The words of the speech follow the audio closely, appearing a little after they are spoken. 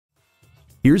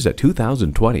Here's a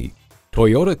 2020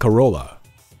 Toyota Corolla.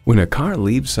 When a car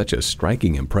leaves such a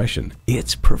striking impression,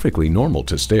 it's perfectly normal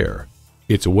to stare.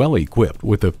 It's well equipped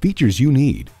with the features you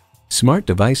need: smart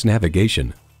device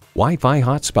navigation, Wi-Fi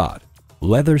hotspot,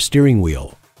 leather steering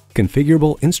wheel,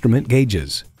 configurable instrument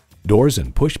gauges, doors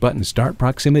and push-button start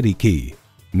proximity key,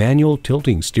 manual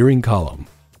tilting steering column,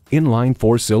 inline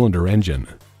 4-cylinder engine,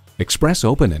 express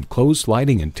open and close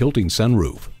sliding and tilting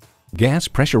sunroof, gas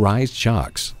pressurized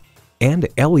shocks, and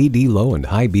LED low and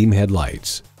high beam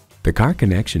headlights. The Car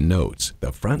Connection notes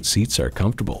the front seats are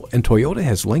comfortable and Toyota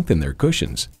has lengthened their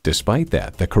cushions. Despite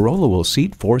that, the Corolla will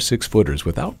seat 4 6-footers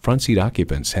without front seat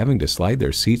occupants having to slide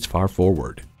their seats far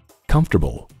forward.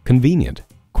 Comfortable, convenient,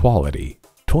 quality.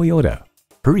 Toyota.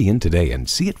 Hurry in today and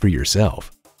see it for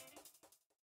yourself.